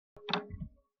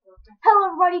Hello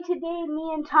everybody, today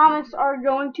me and Thomas are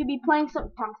going to be playing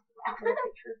some Thomas.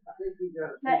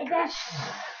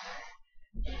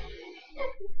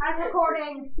 I'm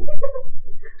recording.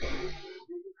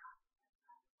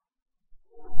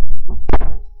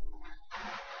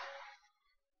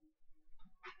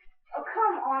 Oh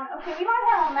come on. Okay, we might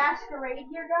have a masquerade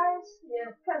here, guys.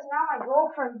 Yeah. Because now my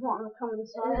girlfriend's wanting to come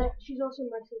inside. She's also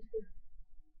my sister.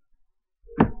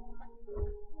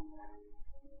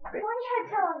 Why do you have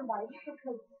to tell everybody?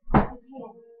 Because I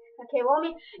can't. Okay, well,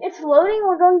 it's loading.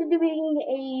 We're going to be doing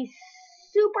a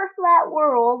super flat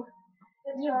world.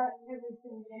 We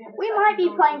might be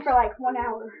playing for like 1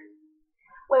 hour.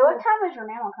 Wait, what time is your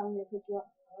mama coming to pick you up?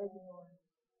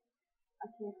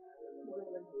 Okay.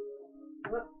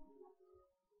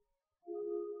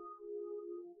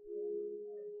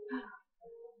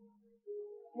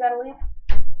 You gotta leave?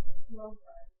 No.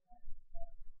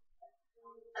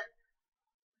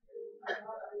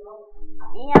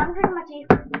 Yeah, I'm drinking my tea.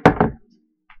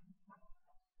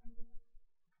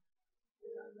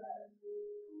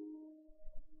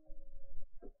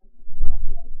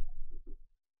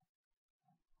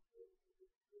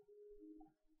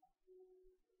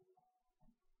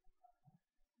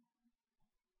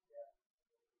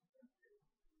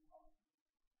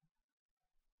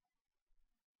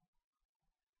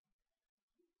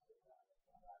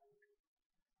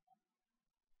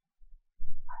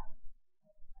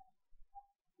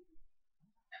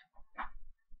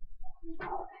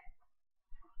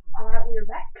 Alright, we are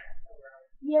back.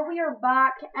 Yeah, we are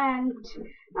back, and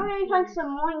I'm gonna be playing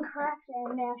some Minecraft,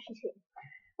 and now she's here.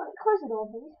 Wait, close the door,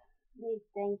 please.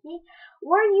 Thank you.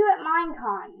 Where are you at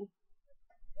Minecon?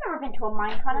 Never been to a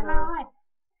Minecon in my life.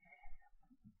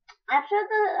 After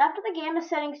the gamma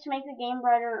settings to make the game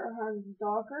brighter or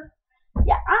darker.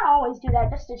 Yeah, I always do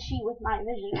that just to cheat with my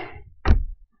vision.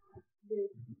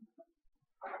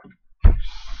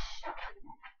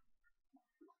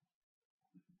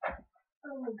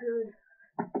 Oh my god.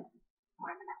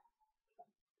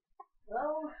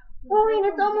 Well, wait,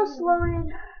 it's almost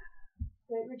loaded.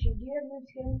 Wait, Richard, do you have new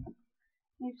skin?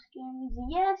 New skins,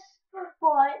 yes,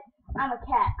 but I'm a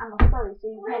cat. I'm a furry, so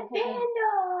you can't take me.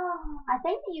 I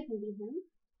think that you can be him.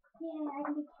 Yeah, I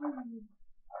can be him.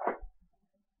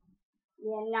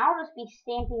 Yeah, now I'll just be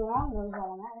stamping along those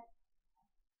while I'm at it.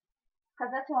 Cause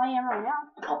that's who I am right now.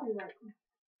 I'll be right.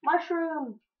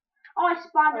 Mushroom. Oh, I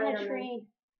spawned in a tree.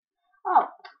 Oh,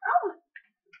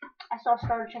 I saw a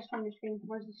starter chest on your screen.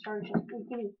 Where's the starter chest?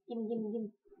 Gimme.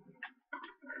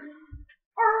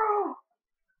 Oh!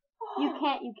 You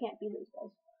can't be those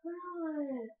guys.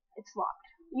 It's locked.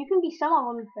 You can be some of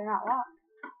them if they're not locked.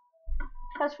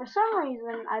 Because for some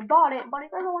reason I bought it, but it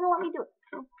doesn't want to let me do it.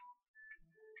 So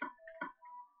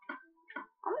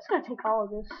I'm just gonna take all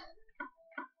of this.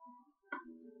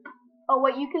 Oh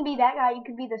wait, you can be that guy. You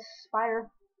can be the spider.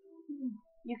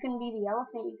 You can be the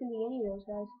elephant. You can be any of those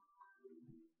guys.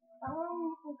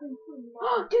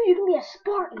 Dude, you can be a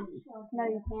Spartan. No,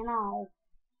 you cannot.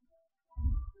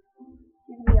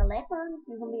 You can be a leopard.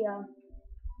 You can be a.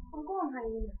 I'm going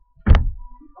hyena.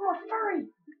 I'm a furry.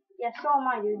 Yeah, so am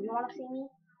I, dude. You wanna see me?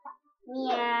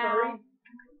 Meow.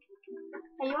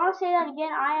 Hey, you wanna say that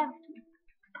again? I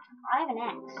have an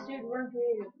axe. Dude, we're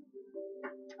creative.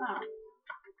 Oh.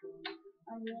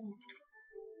 Oh yeah.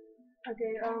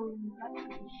 Okay,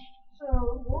 so,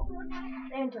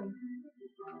 Phantom.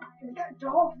 Is that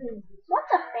dolphin?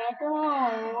 What's a phantom?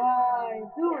 Alright,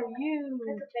 who are you?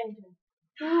 That's a phantom.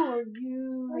 Who are you?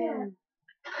 Oh, yeah.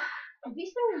 If these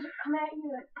things come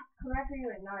after you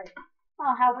at night.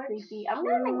 Oh, how creepy. I'm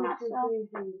gonna make myself.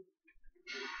 Creepy.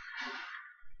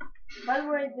 By the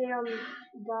way, they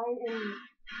died in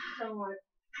somewhat.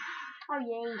 Oh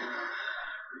yay.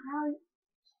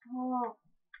 Stop.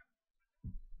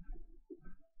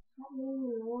 Stop being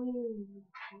annoying.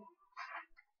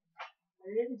 I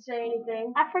didn't say anything.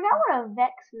 I forgot what a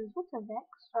vex is. What's a vex?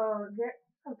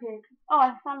 Okay. Oh,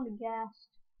 I found the gas.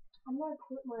 I'm gonna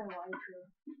quit my elytra.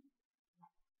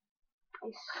 I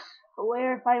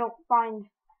swear if I don't find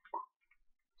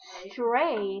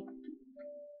stray.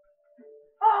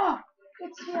 Oh!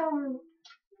 It's, Who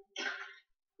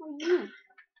are you?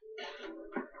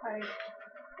 Alright.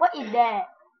 What is that?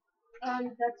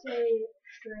 That's a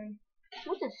stray.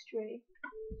 What's a stray?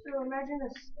 So imagine a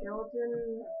skeleton,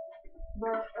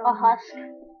 but, A husk?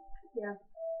 Yeah.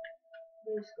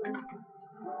 Basically.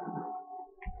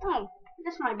 Oh,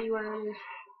 this might be what it is.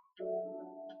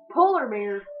 Polar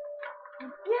bear.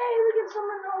 Yay, we can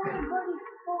summon our little buddy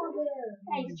polar bear.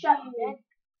 Hey, shut up, man.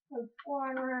 I'm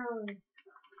flying around.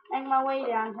 Make my way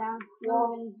downtown.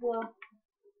 Walking slow.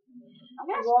 I'm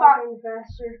gonna Walking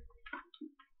faster.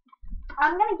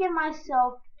 I'm gonna give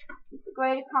myself a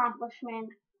great accomplishment.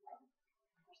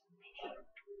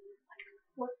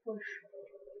 What bush?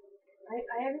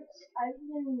 I've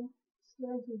been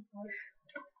stealing some bush.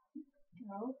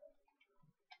 No.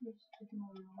 You're sticking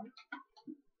on that.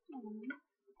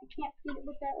 I can't feed it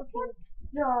with that. Okay.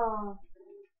 No.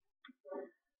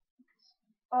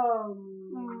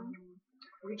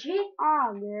 Richie?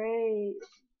 Ah, great.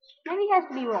 Maybe it has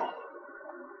to be raw.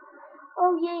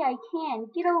 Oh, yay, I can.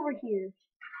 Get over here.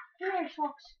 Come here,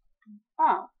 Fox.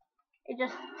 Oh. It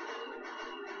just...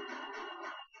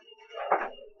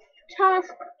 Thomas,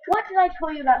 what did I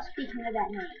tell you about speaking of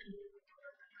that name?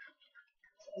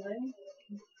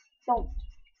 Don't.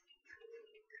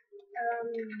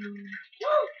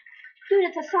 Dude,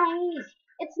 it's a Siamese.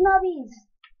 It's Nubbies.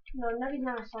 No, Nubby's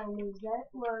not a Siamese. That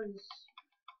was...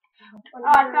 Oh,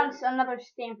 I found another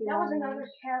Stampy. That was another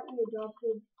cat we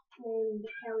adopted named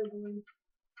Kelly Blue.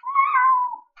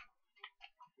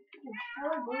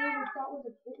 Kelly Blue we thought was a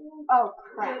kitten. Oh,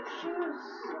 But crap. she was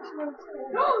 6 months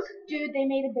old. Dude, they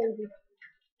made a baby.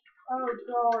 Oh,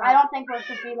 God. I don't think we're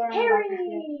supposed to be learning about this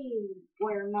yet. Harry!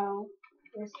 Where? No.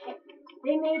 Yes,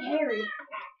 they made Harry.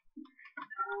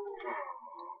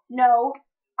 No.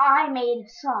 I made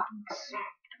sons.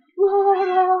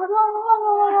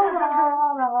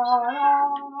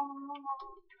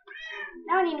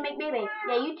 Now I need to make baby.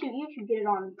 Yeah, you two get it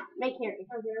on. Make Harry.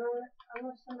 Okay, I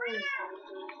want somebody.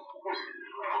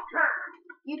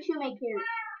 You two make Harry.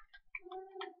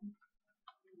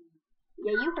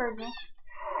 Yeah, you heard me.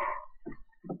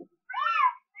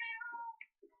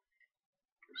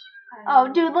 Oh,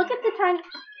 dude, look at the tiny...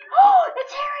 Oh,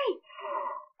 it's Harry!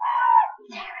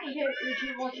 It's Harry! Okay,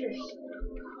 Richie, watch this.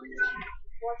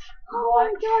 Watch. Oh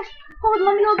my gosh! Hold on,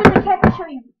 let me go get the cat to show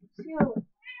you. See.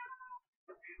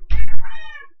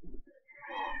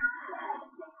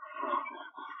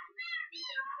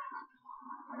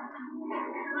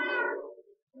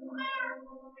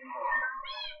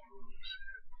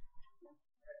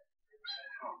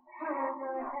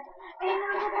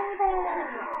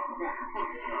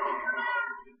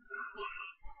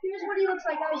 Here's what he looks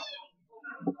like, guys.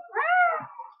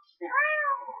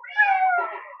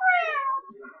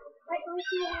 Right, let me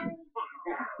see Harry.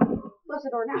 Close the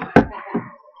door now.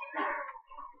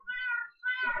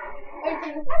 Wait, so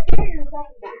is that Harry or is that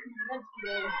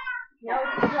Harry? No,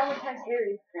 it's traumatized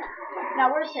Harry. Now,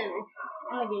 where's Harry?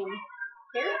 In the game.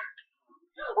 Harry?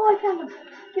 Oh, I found him.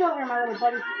 Get over here, my little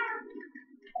buddy.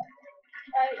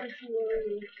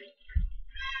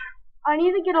 I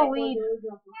need to get a lead.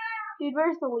 Dude,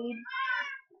 where's the lead?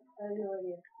 I have no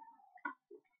idea.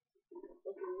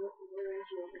 Okay, where is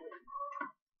your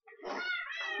head?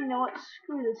 You know what?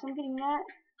 Screw this. I'm getting that.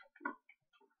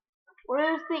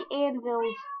 Where's the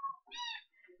anvils?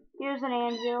 Here's an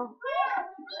anvil.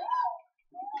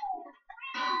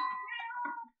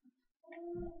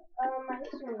 I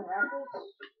hit some rappers.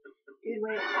 Dude,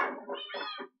 wait.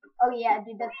 Oh yeah,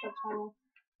 dude, that's normal.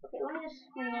 Okay, let me just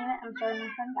rename it. I'm sorry, my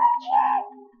friend.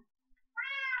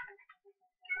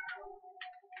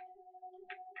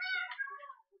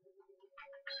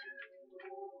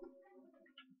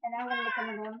 And I'm gonna look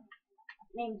another one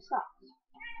named Socks.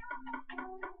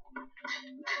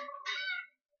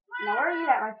 Now where are you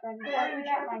at, my friend? Where are you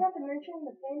at, I forgot to mention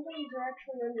the phantoms are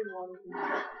actually underwater.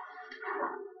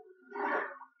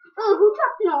 Oh, who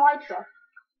talked in Elytra?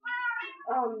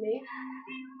 Me.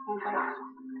 Oh, thanks.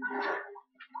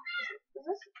 Is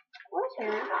this? Where's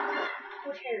Harry?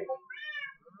 Where's Harry?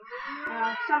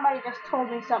 Somebody just told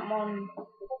me something on.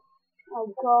 Oh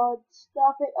God!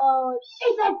 Stop it! Oh, it's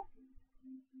Ethan.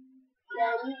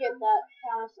 Yeah, you get that,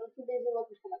 Thomas. I'm too busy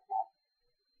looking for my cat.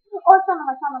 Oh, I found him!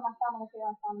 I found him! I found him! Okay,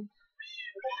 I found him.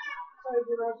 Sorry,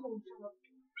 dude, I told you.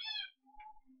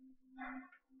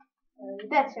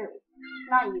 That's Harry,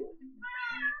 not you.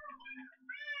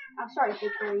 I'm sorry,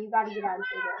 fake Harry. You gotta get out of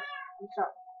here. I'm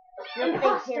sorry. You're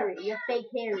fake Harry. You're fake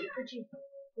Harry. Richie,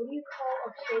 what do you call a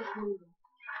fake movie?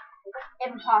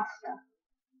 Imposter.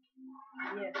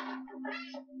 Yeah.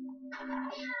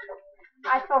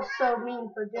 I feel so mean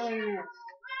for doing this.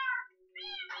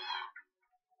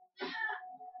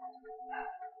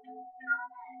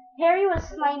 Harry was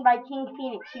slain by King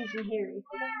Phoenix using Harry.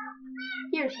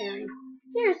 Here's Harry.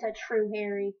 Here's a true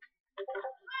Harry.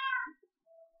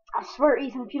 I swear,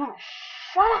 Ethan, if you don't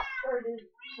shut up. Sorry, dude.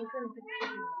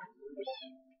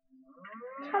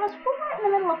 Thomas, we're not in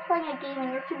the middle of playing a game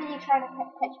and you're too busy trying to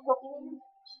catch Pokemon.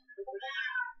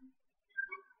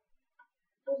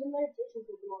 There's a meditation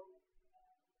Pokemon.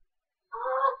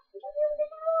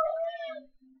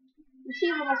 You see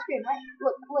him on my screen, right?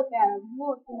 Look at him.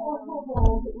 Look at him.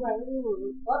 Right,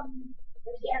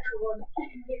 there's the actual one.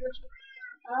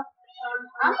 Huh?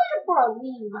 I'm looking for a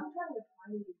lead. I'm trying to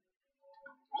find you.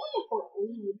 I'm looking for a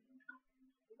lead.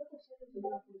 Look at something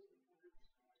about this.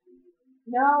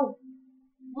 No.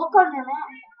 Look on your map.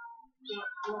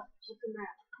 What's the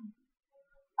map?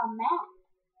 A map.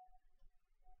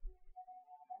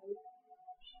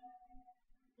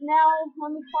 Now,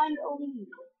 let me find a lead.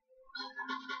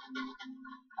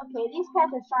 Okay, these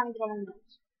cats are starting to get on my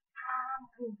nerves.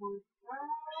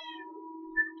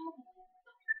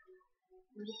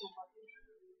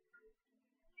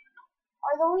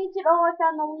 Are the leads at all? I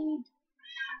found the lead.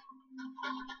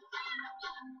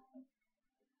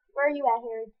 Where are you at,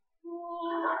 Harry?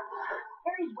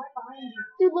 Harry's right behind you.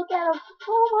 Dude, look at him.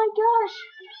 Oh my gosh.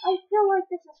 I feel like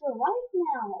this is her life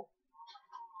now.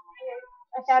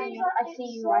 I found you. I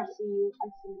see you. I see you. I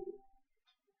see you.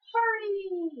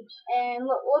 Hurry! And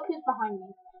look who's behind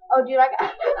me. Oh, dude, I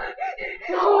got.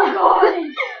 Oh my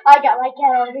god! I got my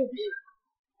cat already.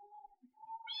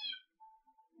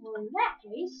 Well, in that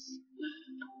case,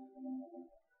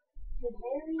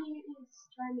 Harry is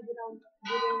trying to get in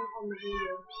on the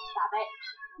video. Stop it.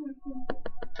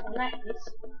 In that case,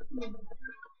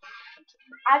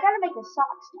 I gotta make the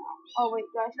socks now. Oh wait,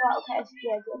 do I still? Okay,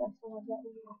 yeah, good. I still have that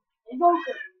video.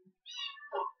 Invoker!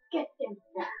 Get them!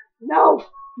 No,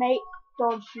 mate,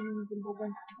 don't shoot me, Invoker.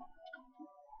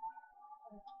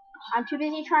 I'm too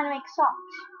busy trying to make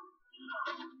socks.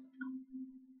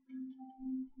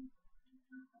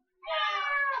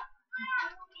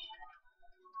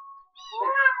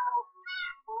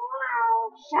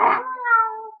 Shut up.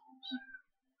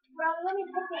 Bro, let me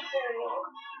pick this Harry.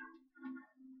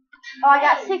 Oh, I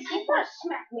got 60 Don't first.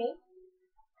 smack me.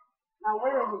 Now,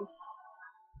 where is he?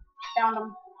 Found him.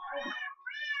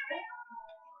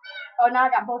 Oh, now I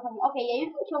got both of them. Okay, yeah, you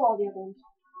can kill all the other ones.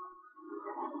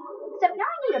 Except now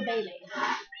I need a baby.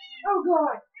 Oh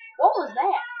god! What was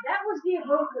that? That was the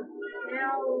Evoker.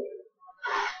 Now,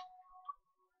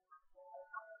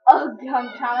 Oh,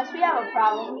 Thomas, we have a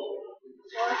problem.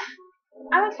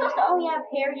 I'm supposed to only have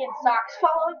Harry and Socks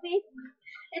following me.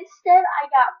 Instead, I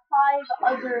got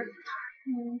 5 other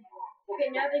okay,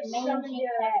 now they've summoned mangy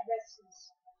the cats.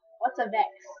 Vexes. What's a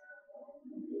Vex?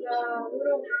 The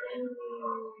little thing.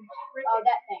 Oh,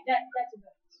 that thing. That's a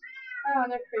Vex. Oh,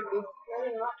 they're creepy. No,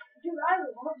 they're not. Dude, I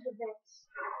love the Vex.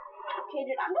 Okay,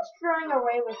 dude, I'm just running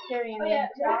away with Harry and Oh yeah,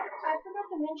 Socks. I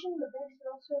forgot to mention the Vex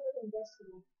are also live in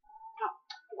Destiny.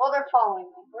 Well, they're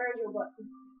following me. Where is your button?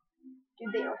 Dude,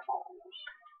 they are following me.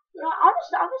 You know, I'll just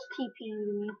TP you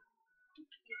to me.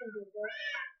 You can do that.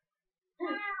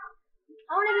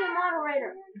 I want to be a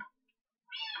moderator.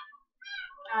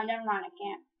 Oh, never mind, I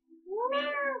can't. Oh,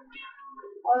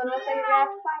 then looks like you're gonna have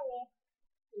to find me.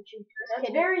 That's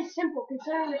very simple,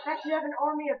 considering the fact you have an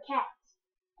army of cats.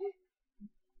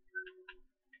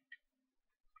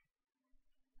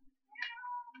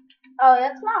 Oh,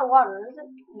 that's not water, is it?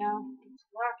 No. It's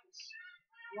Lapis.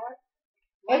 What?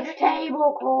 It's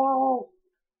table coral.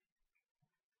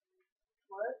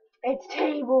 What? It's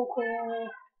table coral.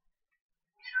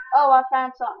 Oh, I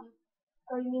found something.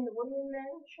 Oh, you mean the wooden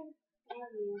mansion?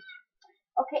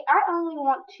 Okay, I only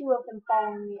want 2 of them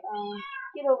following me.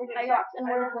 Get over here, Socks, and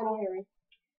where's little Harry?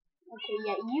 Okay,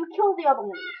 yeah, you kill the other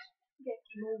ones. Get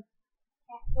move.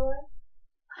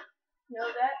 No,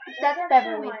 That's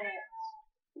Beverly. my ass.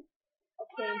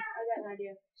 Okay, I got an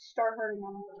idea. start hurting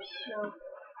them. No.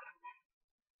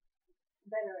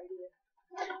 Better idea.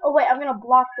 Oh wait, I'm gonna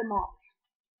block them off.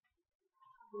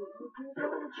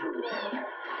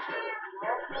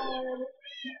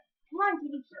 Come on,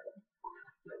 kitty.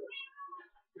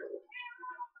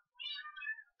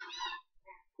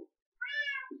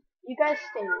 You guys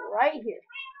stay right here.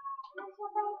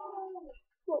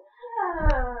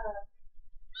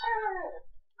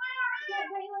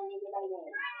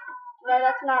 No,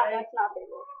 that's not big.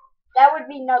 That would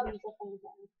be Nubbies if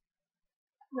anything.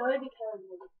 No, it'd be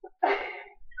terrible.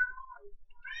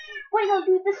 Wait, no,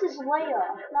 dude, this is Leia.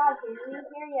 Not Harry.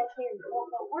 Harry has Harry. Well,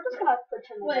 no, we're just gonna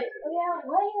pretend. Wait, yeah,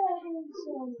 Leia is,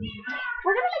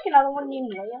 We're gonna make another one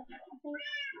named Leia, I think.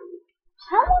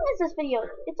 How long is this video?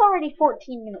 It's already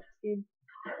 14 minutes, dude.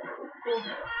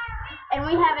 And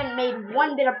we haven't made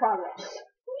 1 bit of progress.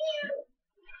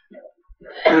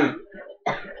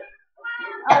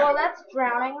 Oh, well, that's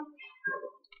drowning.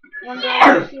 Wonder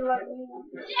if she let me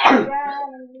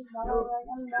drowning.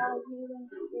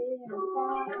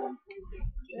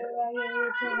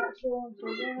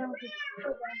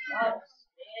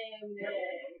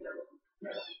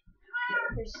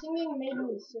 Your singing made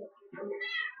me sick.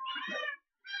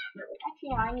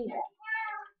 Actually, I need that.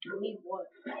 You need what?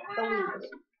 The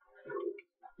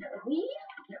leaves.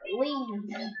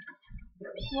 Leaves?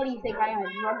 What do you think? I am a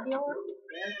drug dealer?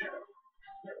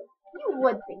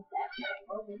 would think that.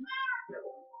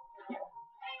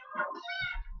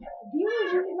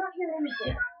 Viewers, you cannot hear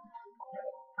anything.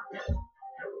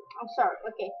 I'm sorry.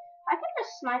 Okay, I can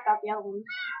just snipe out the other ones.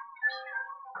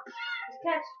 This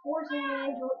cat's forcing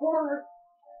me into a corner.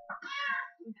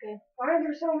 Okay. Why are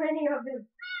there so many of them?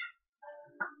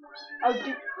 Oh,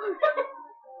 dude.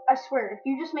 I swear, if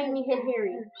you just made me hit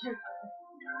Harry,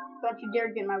 don't you dare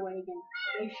get in my way again.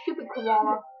 You stupid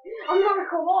koala. I'm not a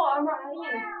koala, I'm not a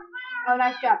hyena. Oh,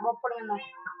 nice job. We'll put him in there.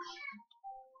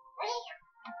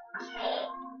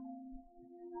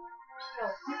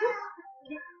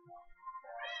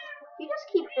 You just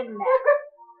keep them there.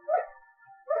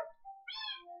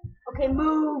 Okay,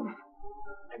 move.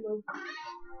 I moved.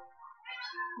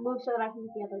 Move so that I can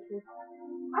get the other two.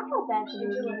 I feel bad for Into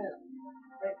the you. hole.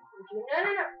 Right,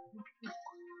 no.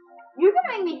 You're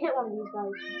gonna make me hit one of these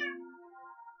guys.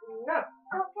 No.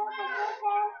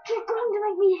 You're going to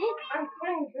make me hit. I'm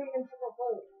putting him into the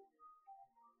hole.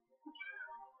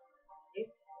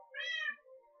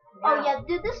 Oh yeah,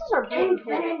 dude, this is our breeding pit.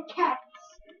 Infinite cats.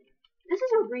 This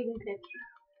is our breeding pit.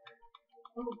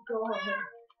 Oh god.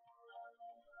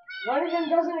 One of them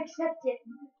doesn't accept it.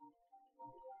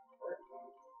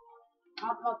 I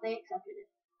don't know if they accepted it.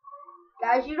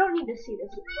 Guys, you don't need to see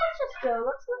this. Let's just go.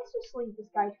 Let's just leave this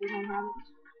guy to his own habits.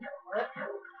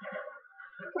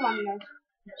 Come on, you guys.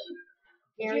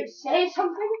 Did Harry. you say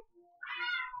something?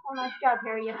 Oh, nice job,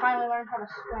 Harry. You finally learned how to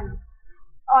swim.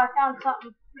 Oh, I found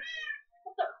something.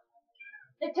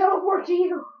 They teleport to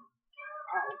you.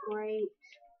 Oh, great.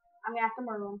 I'm gonna have to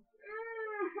murder him.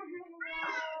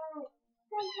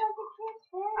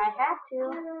 I have to.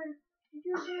 Did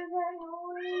you hear that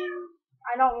noise?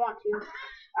 I don't want to.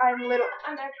 I'm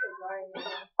actually crying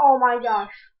now. Oh my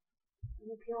gosh.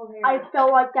 You killed him. I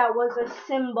felt like that was a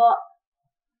Simba.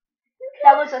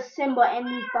 That was a Simba and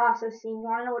Mufasa scene. You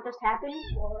wanna know what just happened?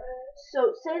 What?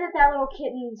 So, say that that little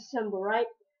kitten's Simba, right?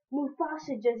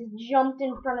 Mufasa just jumped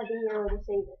in front of the hero to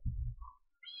save it.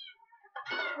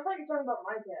 I thought you were talking about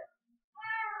my cat.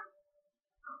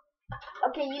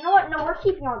 Okay, you know what? No, we're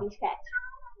keeping all these cats.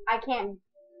 I can't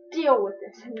deal with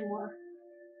this anymore.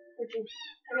 I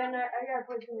gotta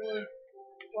put some wood.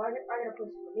 Well, I gotta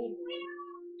put some meat.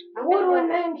 I'm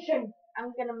Woodland gonna Mansion.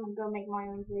 I'm gonna go make my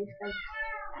own place because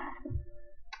I'm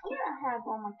gonna have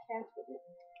all my cats with it.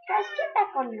 Guys, get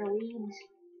back on your leads.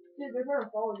 Dude, they're gonna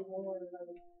follow you one way or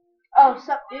another. Oh,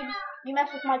 sup, dude? You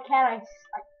mess with my cat,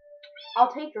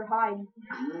 I'll take your hide.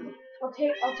 I'll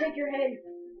take your head.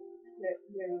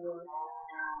 There you are.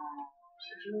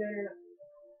 But you know you're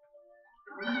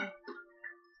not.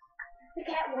 The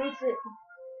cat wants it.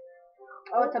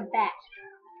 Oh, it's a bat.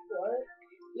 What?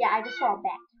 Yeah, I just saw a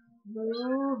bat.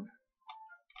 Move.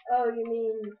 Oh, you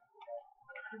mean?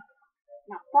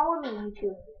 Now follow me, you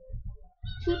two.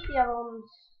 Keep the other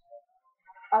ones.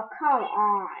 Oh, come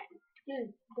on.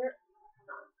 Dude, they're...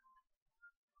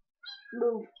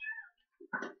 Move.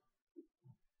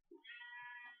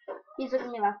 He's looking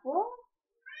at me like, what?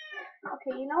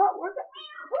 Okay, you know what? We're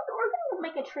gonna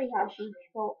make a treehouse, you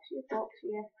folks.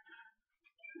 Yeah.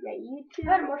 Yeah, you two.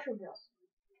 How about a mushroom house?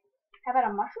 How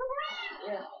about a mushroom house?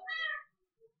 Yeah.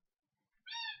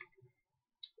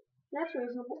 That's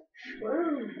reasonable.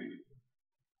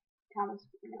 Thomas.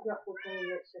 It's not 428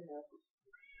 in there.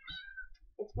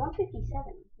 It's 1:57.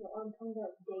 No, I'm talking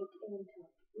about date and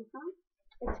time.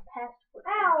 It's past.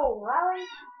 Ow, Riley!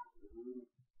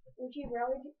 Would you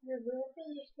rally your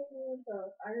girlfriend just hit me with the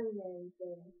Iron Man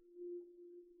thing?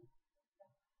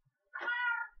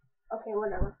 Okay,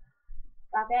 whatever.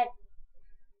 Stop it.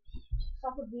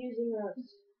 Stop abusing us.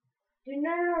 Dude,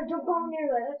 no, don't go near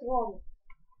that. That's wrong.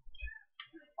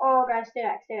 Oh, guys, stay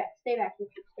back, you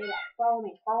two, stay back. Follow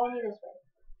me this way.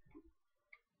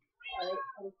 Alright,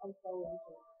 I'm following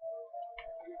you.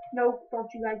 No,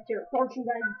 don't you guys dare.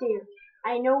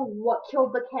 I know what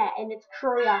killed the cat, and it's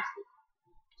curiosity.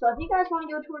 So if you guys want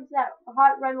to go towards that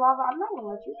hot red lava, I'm not gonna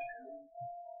let you.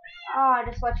 Oh, I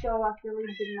just let you all off your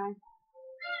lead, didn't I?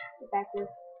 Get back here.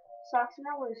 Socks,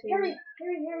 now where's Harry?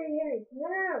 Harry.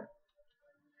 No.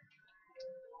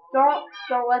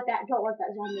 Don't let that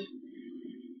zombie.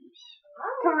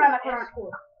 Turn around that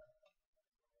corner.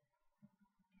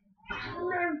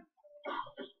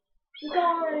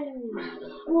 Gone.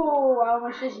 Whoa, I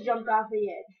almost just jumped off the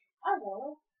edge. I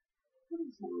know. What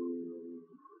is that?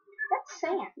 That's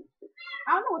sand. I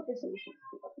don't know what this is.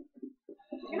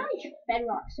 You're gonna reach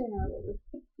bedrock sooner or later.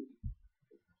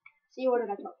 See, what did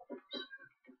I talk about?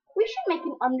 We should make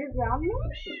an underground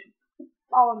mansion.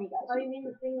 Follow me, guys. Oh, you mean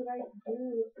the thing that I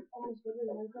do almost every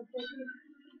Minecraft video?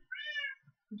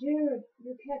 Dude,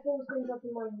 your cat always comes up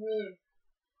in my hole.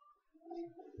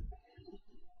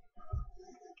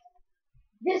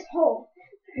 This hole.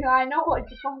 I know what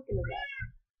you're talking about.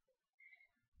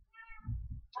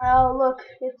 Oh, look,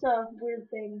 it's a weird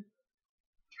thing.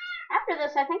 After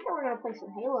this, I think that we're gonna play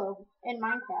some Halo in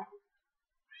Minecraft.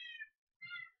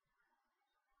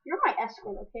 You're my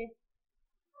escort, okay?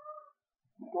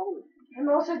 I'm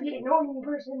also the annoying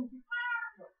person.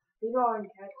 Be gone,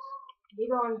 cats. Be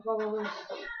gone, followers.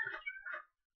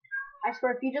 I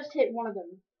swear, if you just hit one of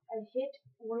them. I hit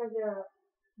one of the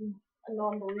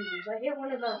non-believers. I hit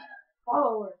one of the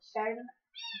followers. Guys,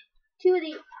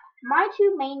 my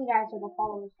two main guys are the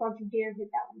followers. Don't you dare hit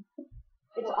that one.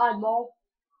 It's oddball.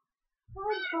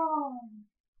 Oddball.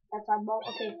 That's oddball.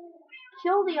 Okay.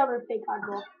 Kill the other fake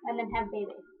oddball and then have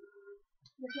Bebe.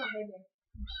 That's not Bebe.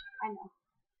 I know.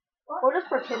 What? We'll just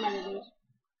pretend that it is.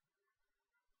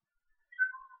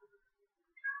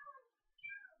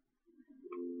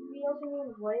 We also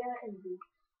need Leia and Luke.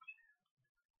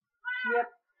 Yep.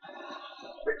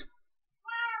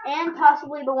 And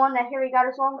possibly the one that Harry got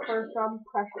us on first from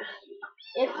Precious.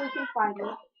 If we can find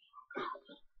her.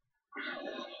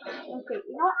 Okay,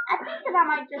 you know what? I think that I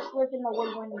might just live in the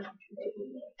woodland mansion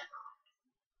too.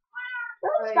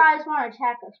 Those guys want to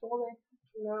attack us, will they?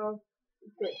 No.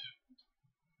 Good.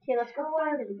 Okay, let's go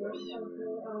find it.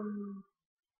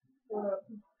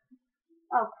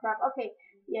 Oh crap. Okay.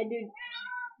 Yeah, dude.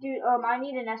 I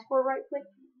need an escort right quick.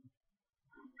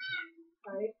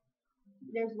 Alright.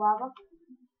 There's lava.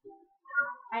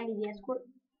 I need the escort.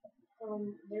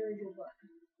 There is your butt.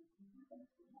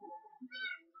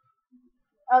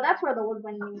 Oh, that's where the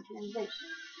woodwind mansion is. Wait.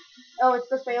 Oh, it's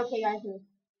this way. Okay, guys.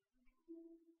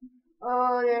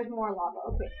 Oh, there's more lava.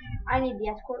 Okay. I need the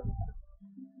escort.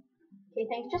 Okay,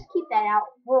 thanks. Just keep that out.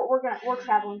 We're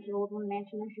traveling to the woodwind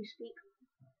mansion as you speak.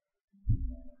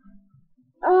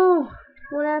 Oh,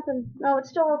 what happened? No, it's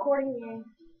still recording. Yeah.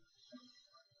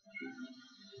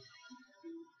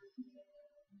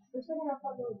 For a second, I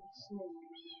thought there was a snake.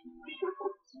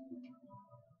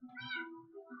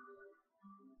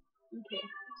 Okay,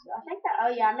 so I think that.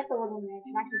 Oh yeah, I'm at the woodland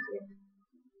mansion. I can see it.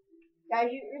 Guys,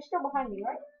 you're still behind me,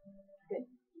 right? Good.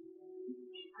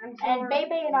 And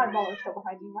Bebe and Oddball are still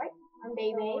behind me, right? I'm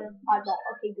Bebe, Oddball.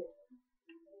 Okay, good.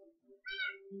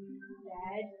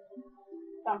 Dad.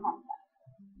 Don't harm that.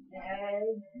 Dad.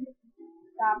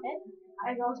 Stop it.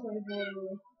 I lost my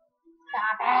family.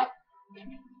 Stop it.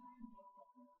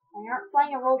 We aren't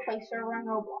playing a roleplay server in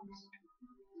Roblox.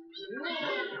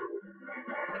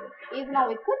 Even though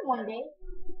we could one day.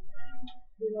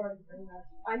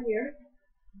 I'm here.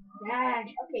 Dad.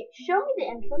 Okay, show me the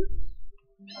entrance.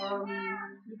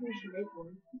 You think you should make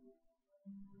one.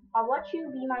 I'll let you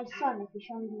be my son if you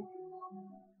show me the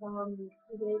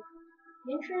Okay.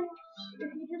 The entrance,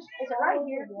 if you just is it right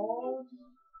here? The walls.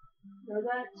 No,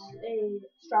 that's a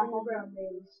Stronghold underground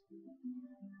base.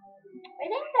 It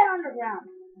ain't that underground.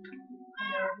 I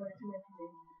know, but it's meant to be.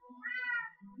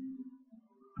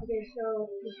 Okay, so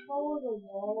you follow the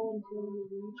wall until you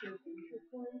reach an entry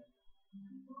point.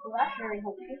 Well, that's very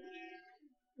helpful.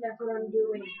 That's what I'm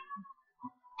doing.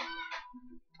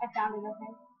 I found it,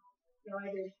 okay? No,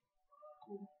 I did.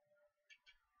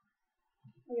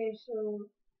 Okay, so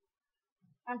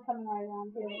I'm coming right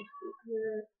around here.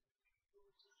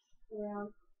 you're around.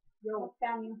 Yo,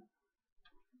 found you.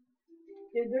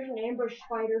 Dude, there's an ambush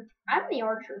spider. I'm the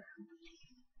archer.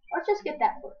 Let's just get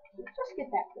that first. Let's just get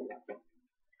that first.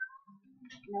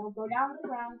 No, go down to the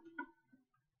ground.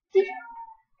 See,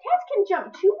 cats can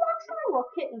jump 2 blocks high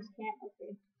while kittens can't.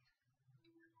 Okay.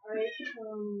 Alright,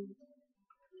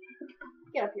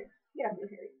 Get up here. Get up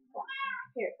here, Harry. Come on.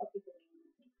 Here, up here.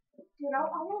 dude,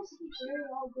 I want to see Harry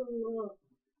all grown up.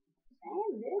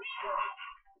 Same, bitch.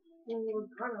 Well,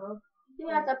 kind of. Who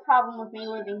has a problem with me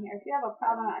living here? If you have a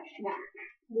problem, I shoot you.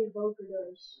 The evoker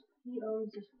does. He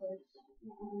owns this place.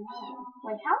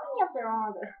 Wait, how many of there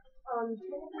are there?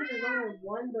 Technically there's only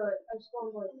one, but I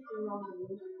spawned like 2 on the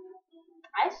roof.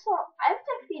 I've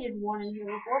defeated one in here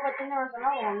before, but then there was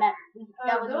another one that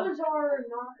was. Those are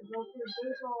not evokers,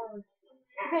 those are...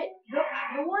 Okay,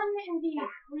 the one in the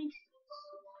priest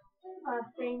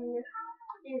thing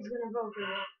is an evoker.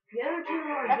 The other 2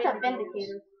 are That's a vindicators.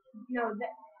 vindicator. No,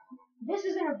 this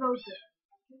is an evoker.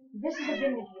 This is a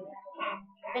vindicator.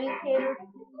 Vindicator.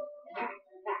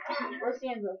 Where's the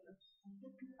invoker?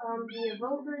 The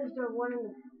evoker is the one in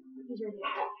the... He's right here.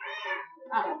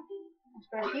 Oh.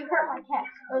 If you hurt my cat,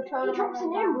 go totem. He drops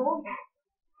an emerald.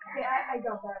 Okay, I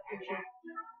got that for sure.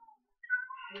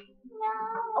 No.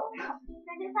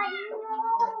 That is like no.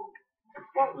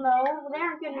 Well, no, they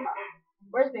aren't good enough.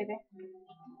 Where's Baby?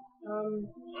 Oh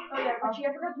yeah, actually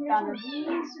I forgot to mention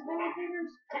these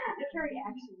vindicators, they carry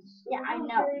axes. Yeah, I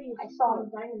know. I saw them.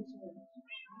 Diamond swords.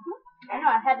 I know,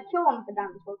 I had to kill one with the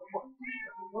diamond sword before.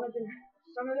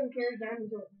 Some of them carry diamond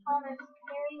swords. Thomas,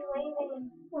 Harry's waving.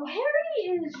 Well,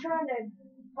 Harry is trying to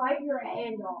bite your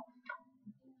hand off.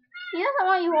 He doesn't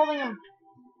want you holding him.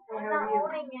 I'm not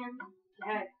holding him.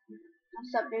 Yeah.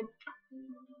 What's up, dude?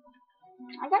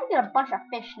 I gotta get a bunch of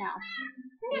fish now.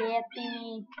 Yeah,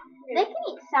 they can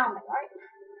eat salmon, right?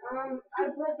 I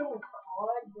put them with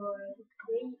cod, but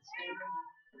they eat salmon.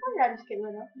 What did I just get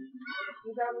rid of?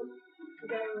 You got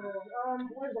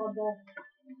where's Oddball?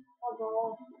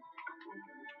 Oddball.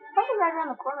 Probably right around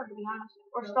the corner, to be honest.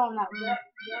 Or still in that room.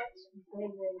 That's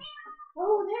big.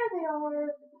 Oh, there they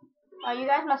are. Oh, you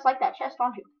guys must like that chest,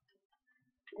 don't you?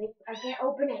 I can't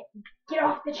open it. Get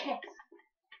off the chest.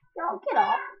 Don't get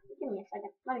off. Give me a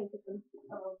second. Let me get them.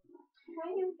 Uh-oh. What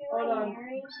are you Hold on. doing,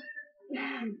 Harry?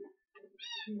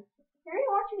 Harry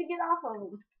wants you to get off of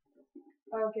them.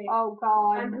 Okay. Oh,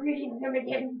 God. I'm breeding them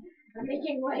again. I'm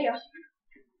making Leia.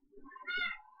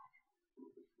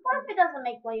 What if it doesn't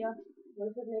make Leia? What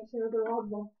if it makes another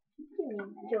Oddball? Give me a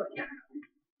minute. Kill it.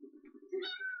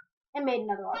 It made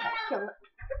another one. Kill it.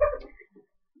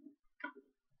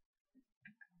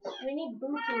 We need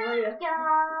Boots and Leia.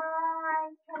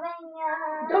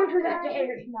 Don't do that to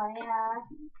Harry.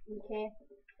 Okay.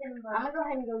 I'm gonna go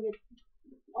ahead and go get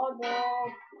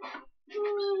Oddball.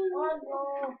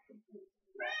 Oddball.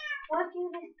 What if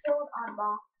you just killed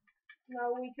Oddball? No,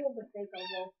 we killed the fake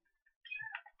Oddball.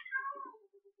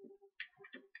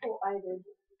 Oh, I did.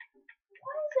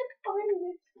 Why is it I'm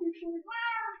an executioner?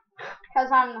 because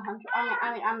I'm the hunter.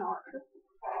 I mean, I'm the archer.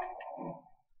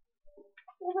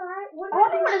 I What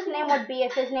wonder what his name would be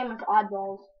if his name was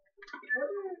Oddballs.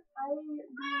 Wouldn't I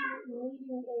be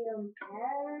needing a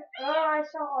ad? Oh, I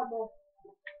saw Oddball.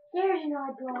 There's an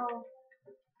Oddball.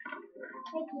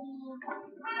 Hey, kitty.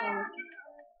 Oh.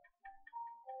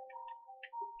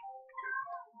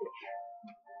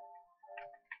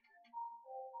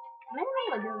 Maybe I'm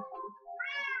gonna do something.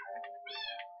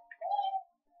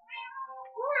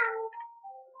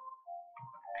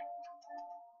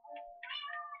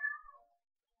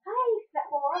 Hi, fat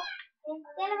boy. It's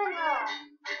cinnamon roll.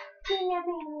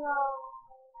 Cinnamon roll.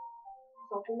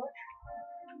 Salty much?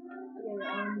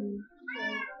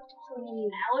 Okay, So we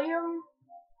need Allium.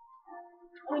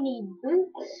 We need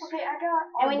Boots. okay, I got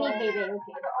And we need Oddball. Bebe.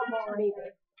 Okay. I got Oddball right Bebe.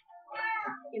 there.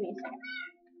 Give me a second.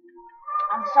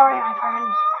 I'm sorry, my friend.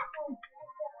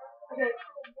 Okay.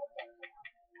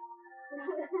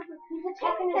 He's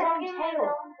attacking his own tail.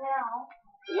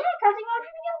 Yeah, because he wants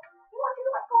you to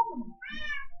let go of him.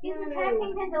 He's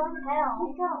attacking his own tail.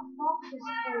 He's got a fox's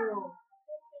tail.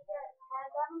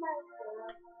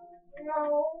 No.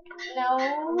 No.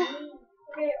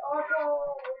 Okay, Oddball.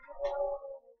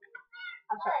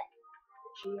 I'm sorry.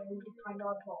 Gee, I need to find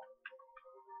Oddball.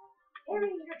 Harry,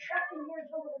 you're trapped in here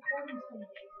until the recording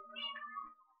stage.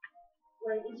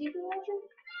 Wait, is he still watching?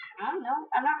 I don't know.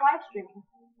 I'm not live streaming.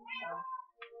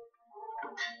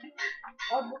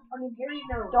 Harry,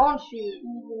 no. Don't shoot.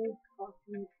 Evil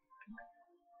fucking.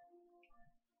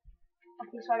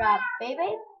 Okay, so I got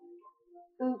Bebe,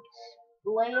 Boots,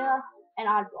 Leia, and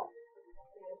Oddball.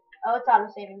 Oh, it's auto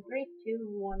saving. 3,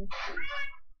 2, 1.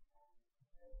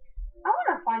 I want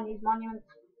to find these monuments.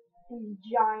 These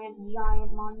giant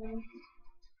monuments.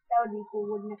 That would be cool,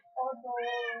 wouldn't it? Oddball.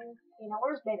 You know,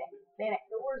 where's Bebe? Bebe.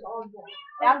 Where's Oddball?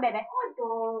 Found Bebe.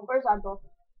 Oddball. Where's Oddball?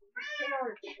 It's in our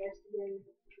chest again.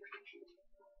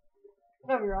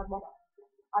 Get over here, Oddball.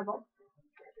 Oddball.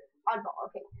 Oddball,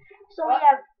 okay. So we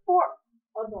have 4.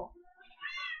 Oddball.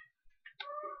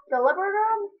 The Liberator.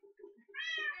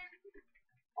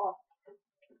 Off.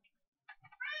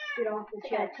 Get off the I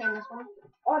gotta chest. tame this one.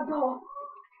 Oddball.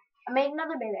 I made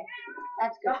another Bebe.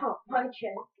 That's good. Oh, my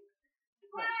chest.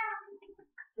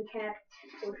 The cat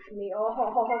pushed me off.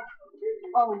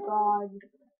 Oh god.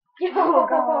 Oh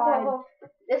god.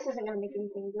 This isn't gonna make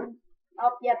anything good.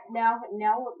 Oh, yep, no,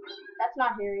 that's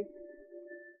not Harry.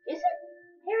 Is it?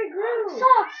 Harry grew.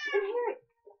 Socks and Harry.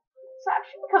 Socks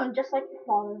should become just like your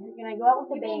father. You're gonna go out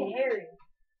with a You mean bang. Harry?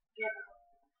 Yep.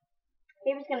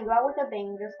 Harry's gonna go out with a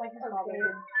bang just like his father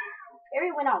did.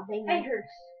 Harry went out banging. Hey, hurts.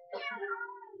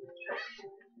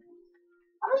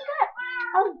 How was that?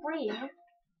 I was breathing.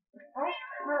 Help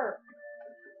her.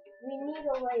 We need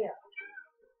a Leia.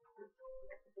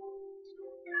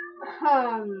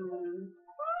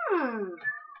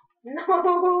 No.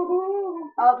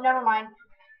 Oh, never mind.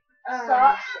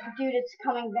 Socks, dude, it's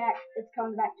coming back. It's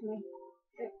coming back to me.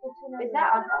 Is that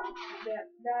Oddball?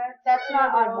 That's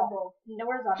not Oddball. No,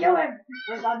 where's Oddball? Kill him.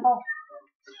 Where's Oddball?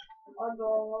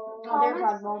 Oddball. Oh, there's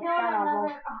Oddball. Find Oddball.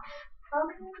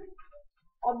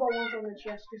 Oddball wants on the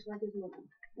chest just like his mother.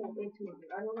 Yeah, it's me.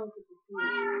 I don't know if it's a he.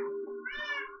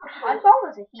 I thought it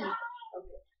was a he.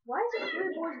 Okay. Why is it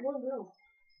 3 boys, 1 girl?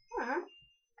 Hmm.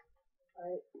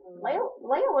 Alright.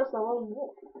 Leia was the lone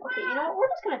wolf. Okay, you know what?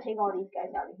 We're just gonna take all these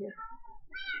guys out of here.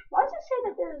 Why does it say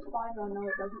that there's 5? Oh no,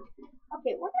 it doesn't.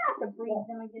 Okay, we're gonna have to breed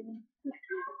them again.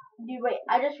 Dude, wait,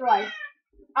 I just realized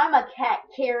I'm a cat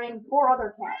carrying 4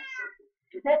 other cats.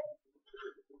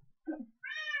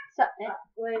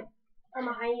 Wait. I'm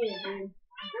a hyena, dude.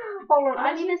 Hold on,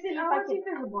 I need to see if I want to see can. if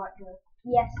there's a black cat.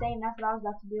 Yes, same. That's what I was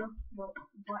about to do. But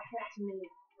black cat's me.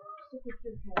 Stick with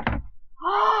your cat.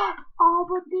 Oh,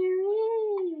 but there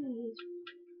is.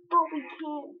 But we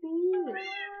can't be.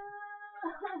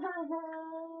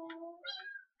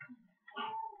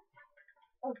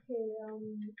 Okay,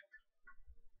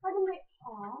 I can make.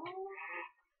 Aww.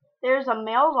 There's a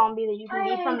male zombie that you can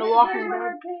be from The Walking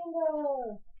Dead.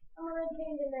 Dead. I'm a red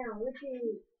panda now.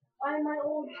 Richie. I'm my.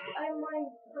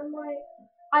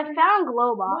 I found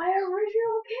Glowbot. My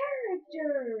original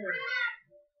character.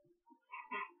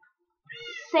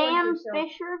 Sam Splinter Cell.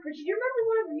 Fisher. But do you remember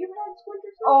whenever you had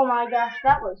Splinter Cell? Oh my gosh,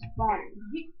 that was fun.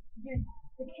 Dude,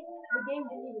 the game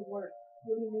didn't even work.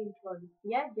 What do you mean fun?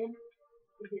 Yeah, it did.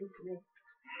 It didn't for me.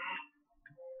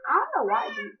 I don't know why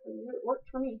it didn't for you. It worked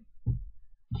for me.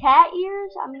 Cat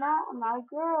ears? I'm not a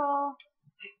girl.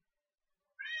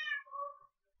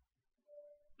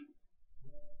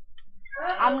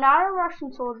 I'm not a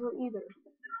Russian soldier either.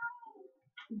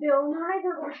 Bill Nye the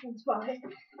Russian spy.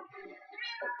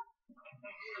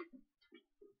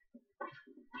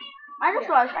 I just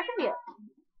realized I could be a.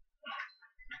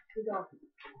 Be gone.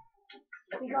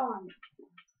 Be gone.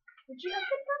 Richie, I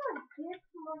think I'm gonna get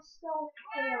myself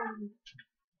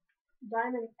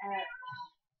diamond axe.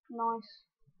 Nice.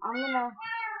 I'm gonna.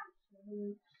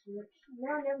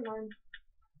 No, never mind.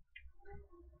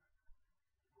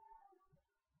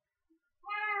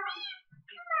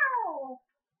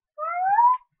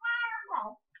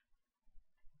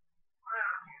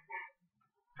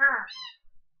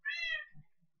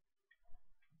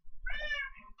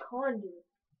 Conduit.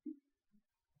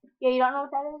 Yeah, you don't know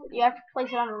what that is? You have to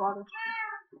place it underwater.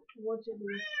 What's it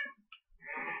mean?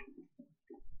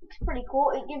 It's pretty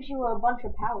cool. It gives you a bunch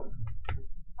of power.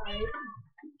 Alright.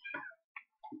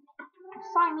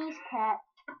 Siamese cat.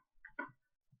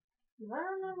 No.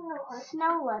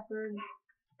 Snow leopard.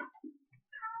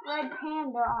 Red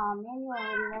panda. Aw, man, you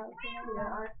already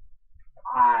know.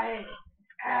 I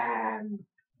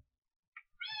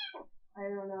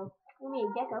don't know. Give me a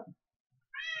gecko.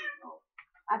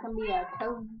 I can be a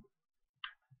toad.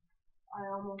 I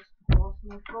almost lost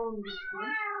my phone this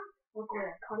week. Look where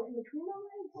I cut it in between my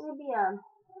legs. I'm gonna be a.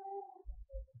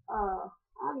 I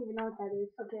don't even know what that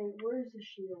is. Okay, where's the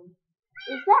shield?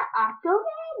 Is that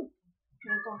Octoman?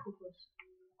 No, it's octopus.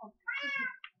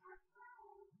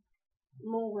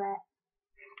 Mole rat.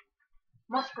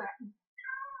 Muskrat.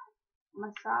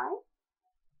 Masai?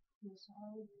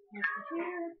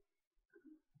 Musketeer.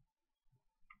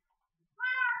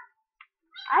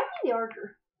 I'd be the archer.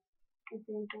 If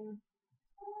anything.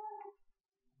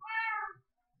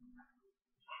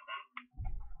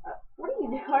 What are you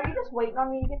doing? Are you just waiting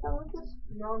on me to get done with this?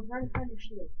 No, I'm trying to find the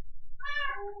shield.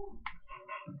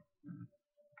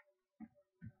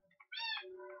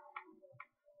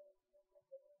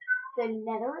 The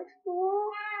Nether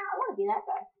Explorer? I want to be that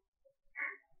guy.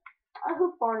 Who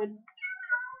farted?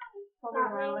 Probably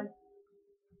Not me. Riley.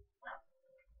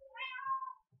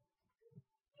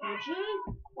 Richie?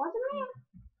 Wasn't me?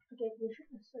 Okay, we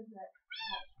shouldn't have said that.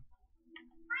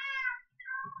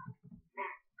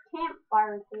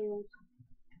 Campfire Tales.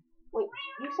 Wait,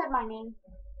 you said my name.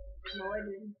 No, I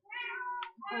didn't.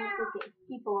 And it's okay.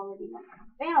 People already know.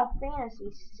 Final Fantasy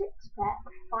 6 pack.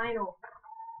 Final.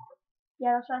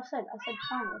 Yeah, that's what I said. I said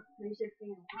final. No, you said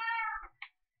final.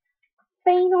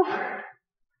 Final.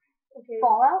 Okay.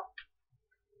 Fallout?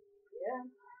 Yeah.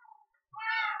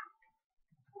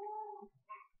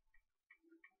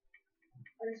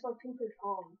 I just saw Tinker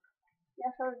Tom.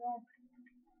 Yeah, so did I.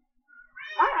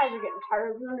 My eyes are getting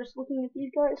tired because I'm just looking at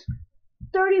these guys.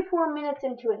 34 minutes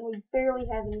into it and we barely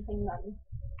have anything done.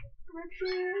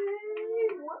 Richie,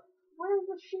 where's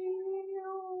the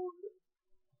shield?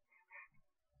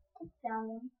 It's down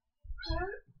there.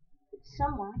 It's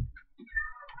somewhere.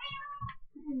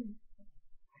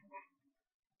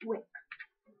 Wick.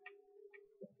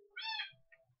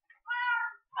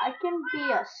 I can be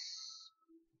a.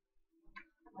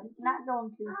 I'm not going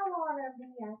to. I wanna be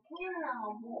a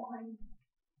cowboy.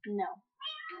 No.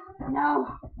 No.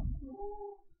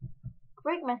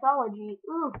 Greek mythology.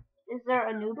 Ooh. Is there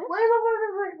Anubis?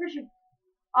 Wait, Richie.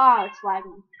 Ah, it's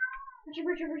lagging. Richie.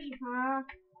 Huh?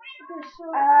 Okay, so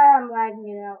I'm lagging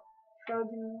it out.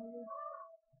 Trojan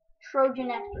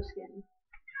extra skin.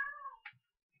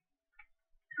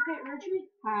 Okay, Richie,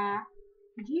 Huh?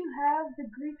 do you have the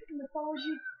Greek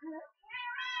mythology pack?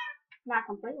 Not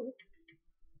completely.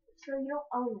 So you don't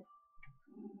own it?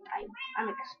 I'm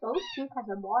exposed to because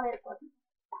I bought it, but No,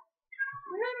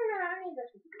 I need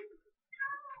this one.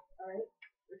 Alright,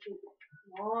 Richie.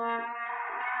 Why?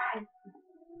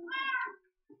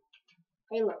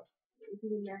 Halo. You can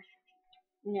do Master.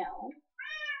 No.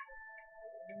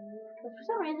 But for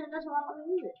some reason it doesn't want me to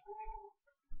use it.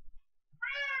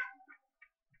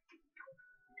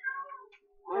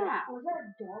 Yeah. Was that a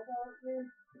dog out there?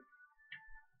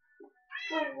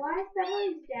 Wait, why is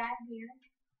somebody's dad here?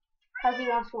 Because he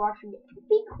wants to watch me.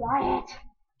 Be quiet.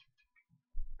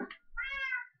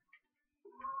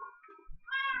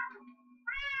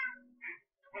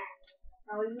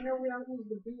 Oh, you know we don't use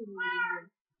the B word.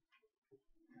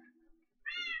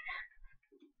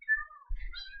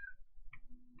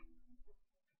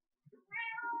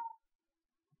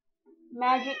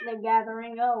 Magic the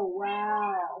Gathering. Oh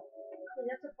wow. So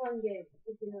that's a fun game.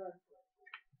 If you know it.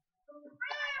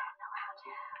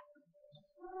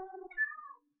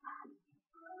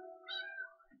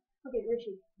 Okay,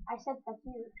 Richie. I said that's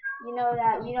you. You know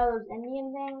those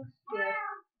Indian things? Yeah.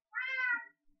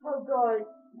 Oh god,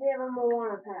 they have a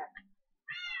Moana pack.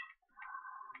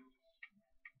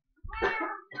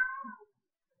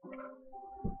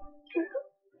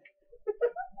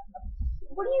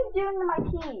 What are you doing to my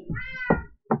tea?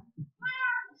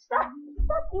 Stop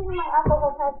using my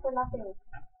alcohol pads for nothing. I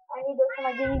need those for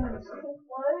my games.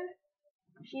 What?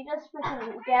 She just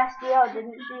freaking gassed you out,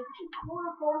 didn't she?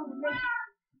 Chloroform me.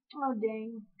 Oh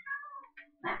dang.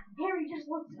 Harry just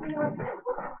looks at me like that.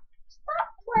 Stop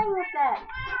playing with that.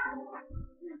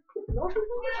 Lotion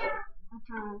conditioner?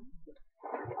 Uh-huh. I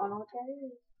don't know what that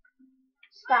is.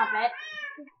 Stop it.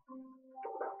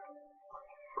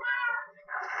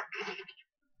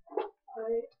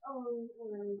 Alright,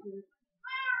 where is it?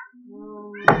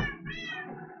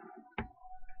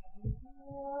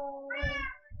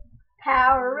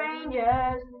 Power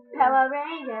Rangers. Power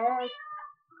Rangers.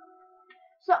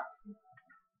 So,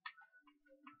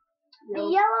 the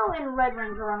yellow and red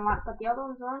rings are unlocked, but the other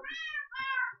ones aren't.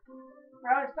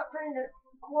 Alright, stop trying to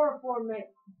chloroform me.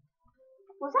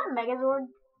 Was that Megazord?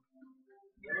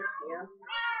 Yeah.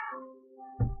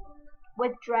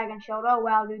 With Dragon Shield. Oh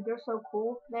wow, dude, they're so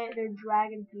cool. They're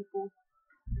dragon people.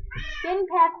 Skin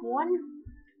pack 1.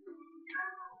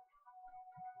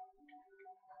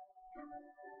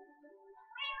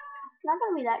 Not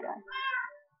gonna be that guy.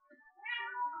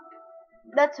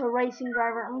 That's a racing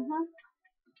driver.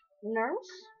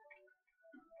 Nurse.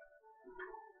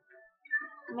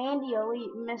 Mandy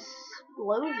Elite Miss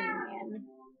Explosion Man.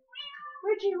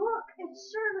 Richie, look,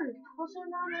 it's Surtur, also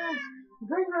known as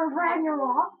Bringer of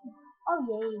Ragnarok. Oh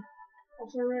yay.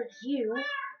 Also known as you.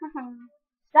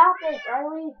 Stop it,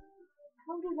 Riley.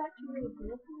 Don't do that to me,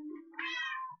 girlfriend.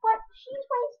 What? She's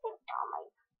wasting all my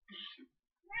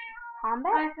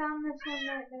combat? I found this one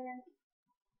right there.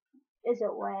 Is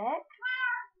it wet?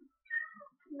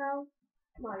 No,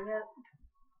 not yet.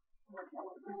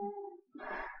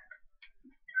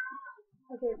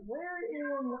 Okay, where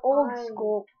in Old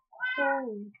school.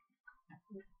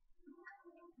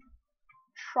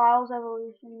 Trials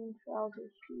Evolution, Trials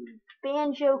HD.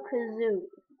 Banjo Kazooie.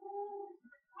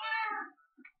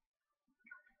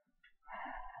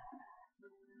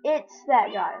 It's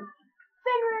that guy.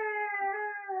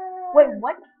 Finger! Wait,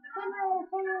 what? Finger!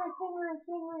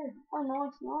 Oh,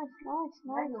 nice.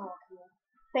 Ragnarok.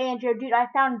 Banjo, dude, I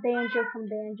found Banjo from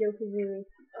Banjo Kazooie.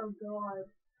 Oh god.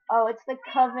 Oh, it's the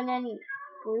Covenant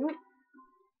Brute?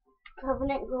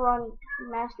 Covenant Grunt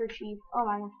Master Chief. Oh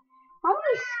my gosh. How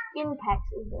many skin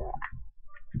packs is there?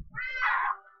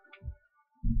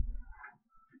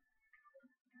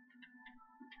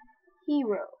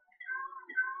 Hero.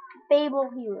 Fable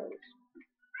Heroes.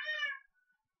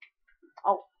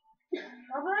 Oh.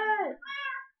 Stop it!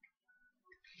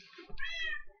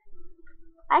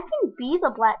 I can be the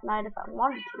Black Knight if I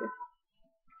wanted to.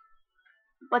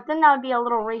 But then that would be a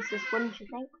little racist, wouldn't you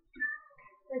think?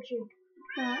 Richie,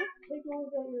 Huh? take a look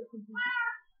at your computer.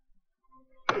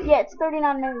 Yeah, it's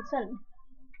 39.97. They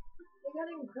got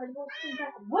an incredible skin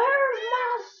pack. Where's my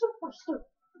super suit?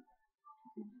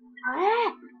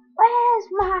 Where's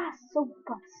my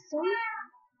super suit?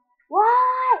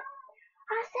 What?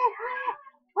 I said,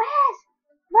 where's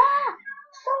my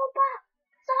super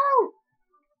suit?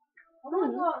 I'm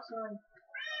gonna go outside.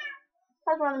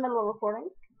 Because we're in the middle of recording.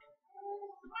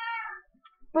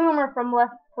 Boomer from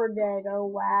Left 4 Dead. Oh,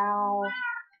 wow.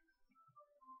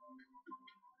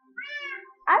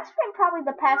 I've spent probably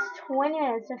the past 20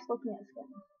 minutes just looking at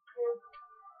skins.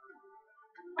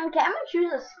 Okay, I'm gonna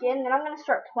choose a skin, then I'm gonna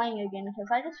start playing again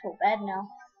because I just feel bad now.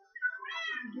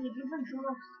 Dude, you've been showing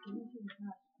off skins in the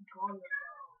past. God,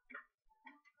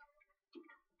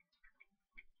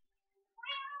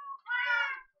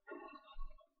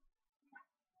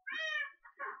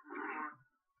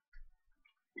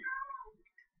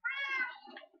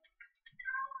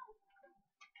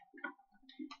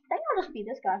 I think I'll just be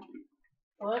this guy.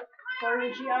 what? Sorry,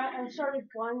 Richie, I started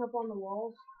flying up on the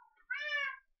walls.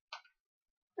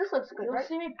 This looks good, You'll right?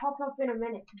 see me pop up in a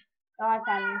minute. Oh, I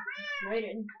found you. No, you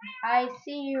didn't. I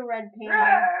see you, Red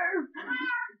Panda.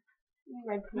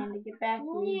 Red Panda, get back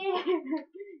here.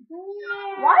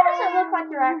 Why does it look like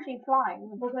you're actually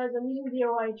flying? Because I'm using the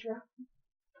elytra.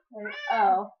 Like,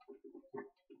 Oh.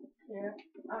 yeah.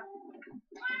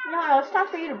 No, it's time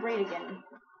for you to breed again.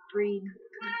 Breed.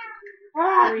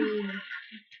 Ah! Breed.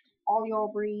 All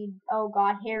y'all breed. Oh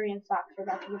god, Harry and Socks are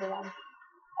about to get around.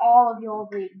 All of y'all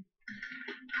breed.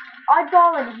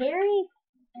 Oddball and Harry?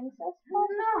 Incest? No!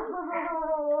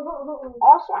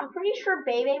 Also, I'm pretty sure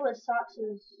Bebe was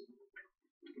Socks's.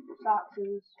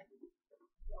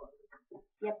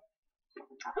 Yep.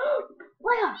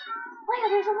 Leia! Leia,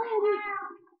 there's a Leia, dude!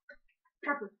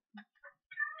 Trapper.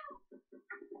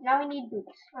 Now we need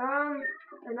boots.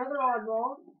 Another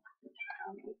oddball.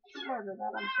 Okay, sorry about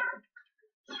that, I'm sorry.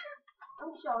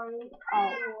 I'm sorry.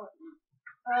 Oh.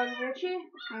 Richie?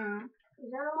 Hmm. Is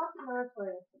that a lot? No, that's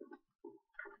later.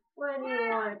 What do you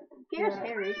want? Here's Yeah.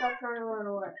 Harry. Stop trying to run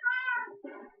away.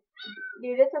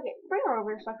 Dude, it's okay. Bring her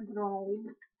over so I can put her on a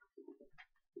lead.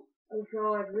 Oh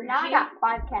god, Richie. Now I got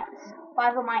 5 cats.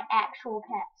 5 of my actual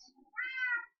cats.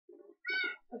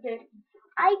 Okay.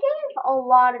 I gave a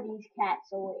lot of these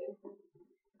cats away.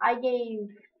 I gave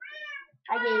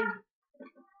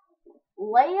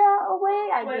Leia away.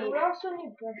 Wait, we also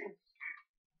need brushes.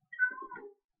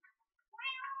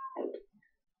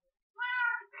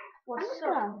 What's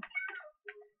up?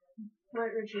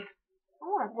 Wait, Richie. I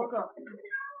want to Look up.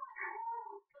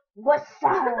 What's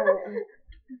up?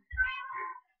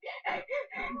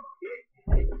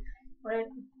 Wait.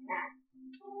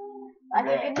 I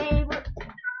think a neighbor.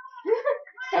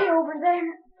 Stay over there.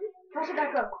 Toss it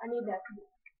back up. I need that.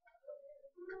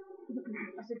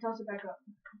 I said toss it back up.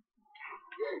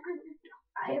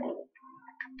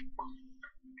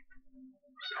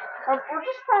 We're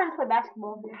just trying to play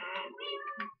basketball here.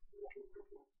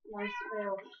 Nice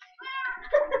fail.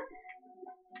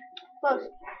 Close.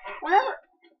 Whenever.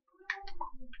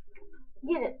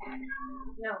 Get it.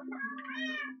 No.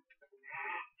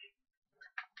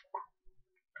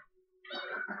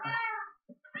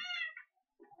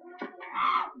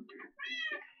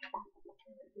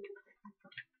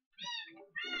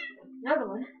 Another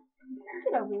one.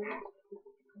 Get over here.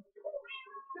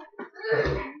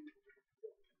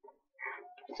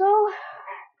 So,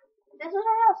 this is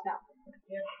our house now.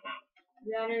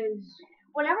 That is.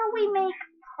 Whenever we make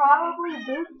probably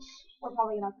boots, we're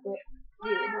probably gonna quit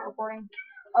the recording.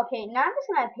 Okay, now I'm just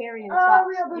gonna have Harry and Socks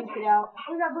we got boots. duke it out.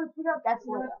 We got boots. We got. That's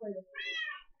We're lit. not later.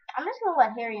 I'm just gonna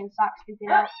let Harry and Socks duke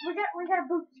it out. We got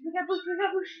boots. We got boots. We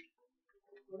got boots.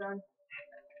 We're done.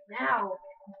 Now.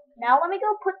 Now let me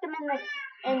go put them in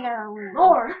their room.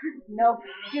 More. No,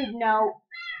 dude, no.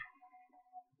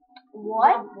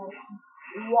 What?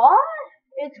 What?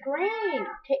 It's green.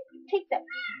 Take that.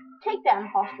 Take that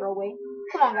imposter away.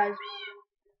 Come on, guys.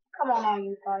 Come on, all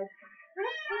you 5.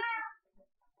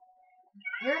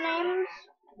 Your names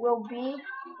will be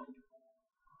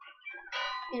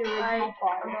the original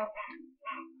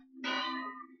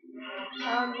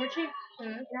 5. Richie, can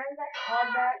I have that card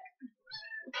back?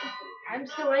 I'm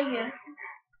still in here.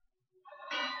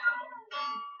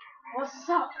 What's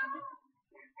up?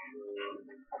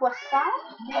 Croissant?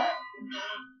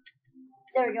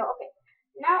 There we go. Okay.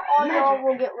 Now all y'all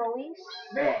will get released.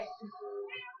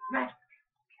 Magic.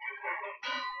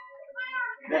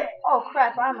 Oh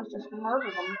crap! I almost just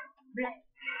murdered them.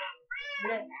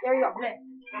 There you go.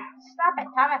 Stop it,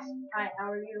 Thomas. Hi,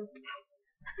 how are you?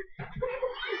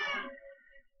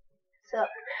 So,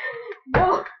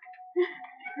 No!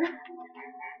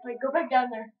 Wait, go back down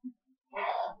there.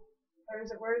 Where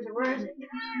is it? Where is it? Where is it?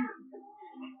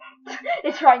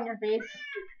 it's right in your face.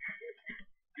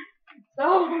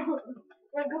 No!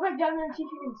 Wait, go back down there and see if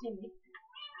you can see me.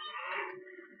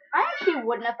 I actually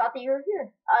wouldn't have thought that you were here.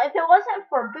 If it wasn't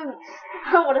for Boots,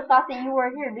 I would have thought that you were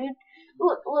here, dude.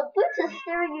 Look, Boots is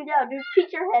staring you down, dude.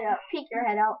 Peek your head out. Peek your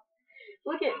head out.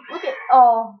 Look at.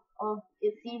 Oh,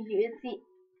 it sees you. It sees.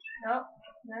 No,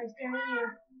 now he's staring at you.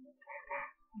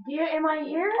 Dear, am I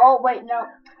here? Oh wait, no.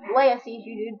 Leia sees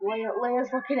you, dude.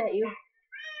 Leia's looking at you.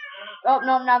 Oh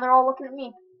no, now they're all looking at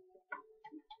me.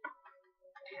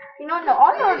 You know, no,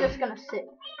 all y'all are just gonna sit.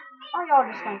 or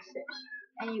y'all just gonna sit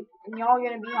and y'all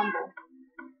gonna be humble.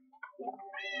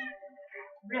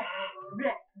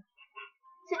 Yeah.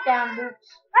 Sit down, Boots.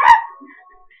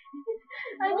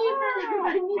 I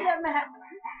need that map.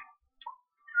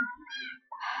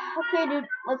 Okay, dude,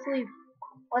 let's leave.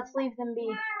 Let's leave them be.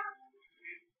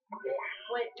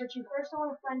 Wait, Richie, first I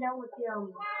want to find out what the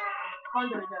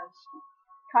condo does.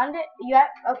 Conduit? You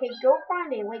have, okay, go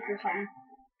find a lake or something.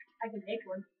 I can make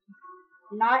one.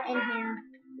 Not in here.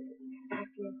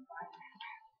 Okay.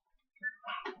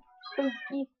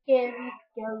 Spooky, scary,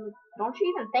 skeleton. Don't you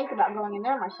even think about going in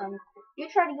there, my son. You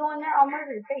try to go in there, I'll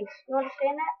murder your face. You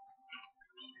understand that?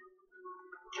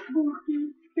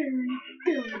 Spooky, scary,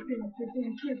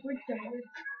 skeleton.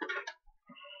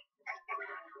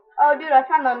 Oh, dude, I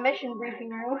found the mission briefing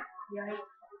room. Yeah.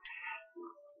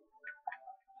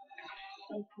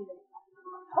 Okay.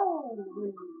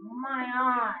 Holy my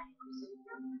eyes.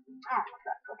 Oh,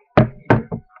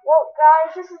 well,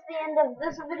 guys, this is the end of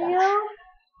this video.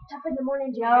 Top in the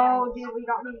morning, No, dude, we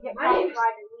don't need to get copyrighted.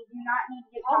 We do not need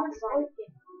to get copyrighted.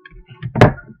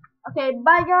 Okay,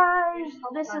 bye, guys.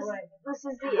 This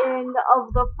is the end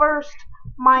of the first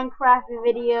Minecraft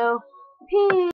video. Peace.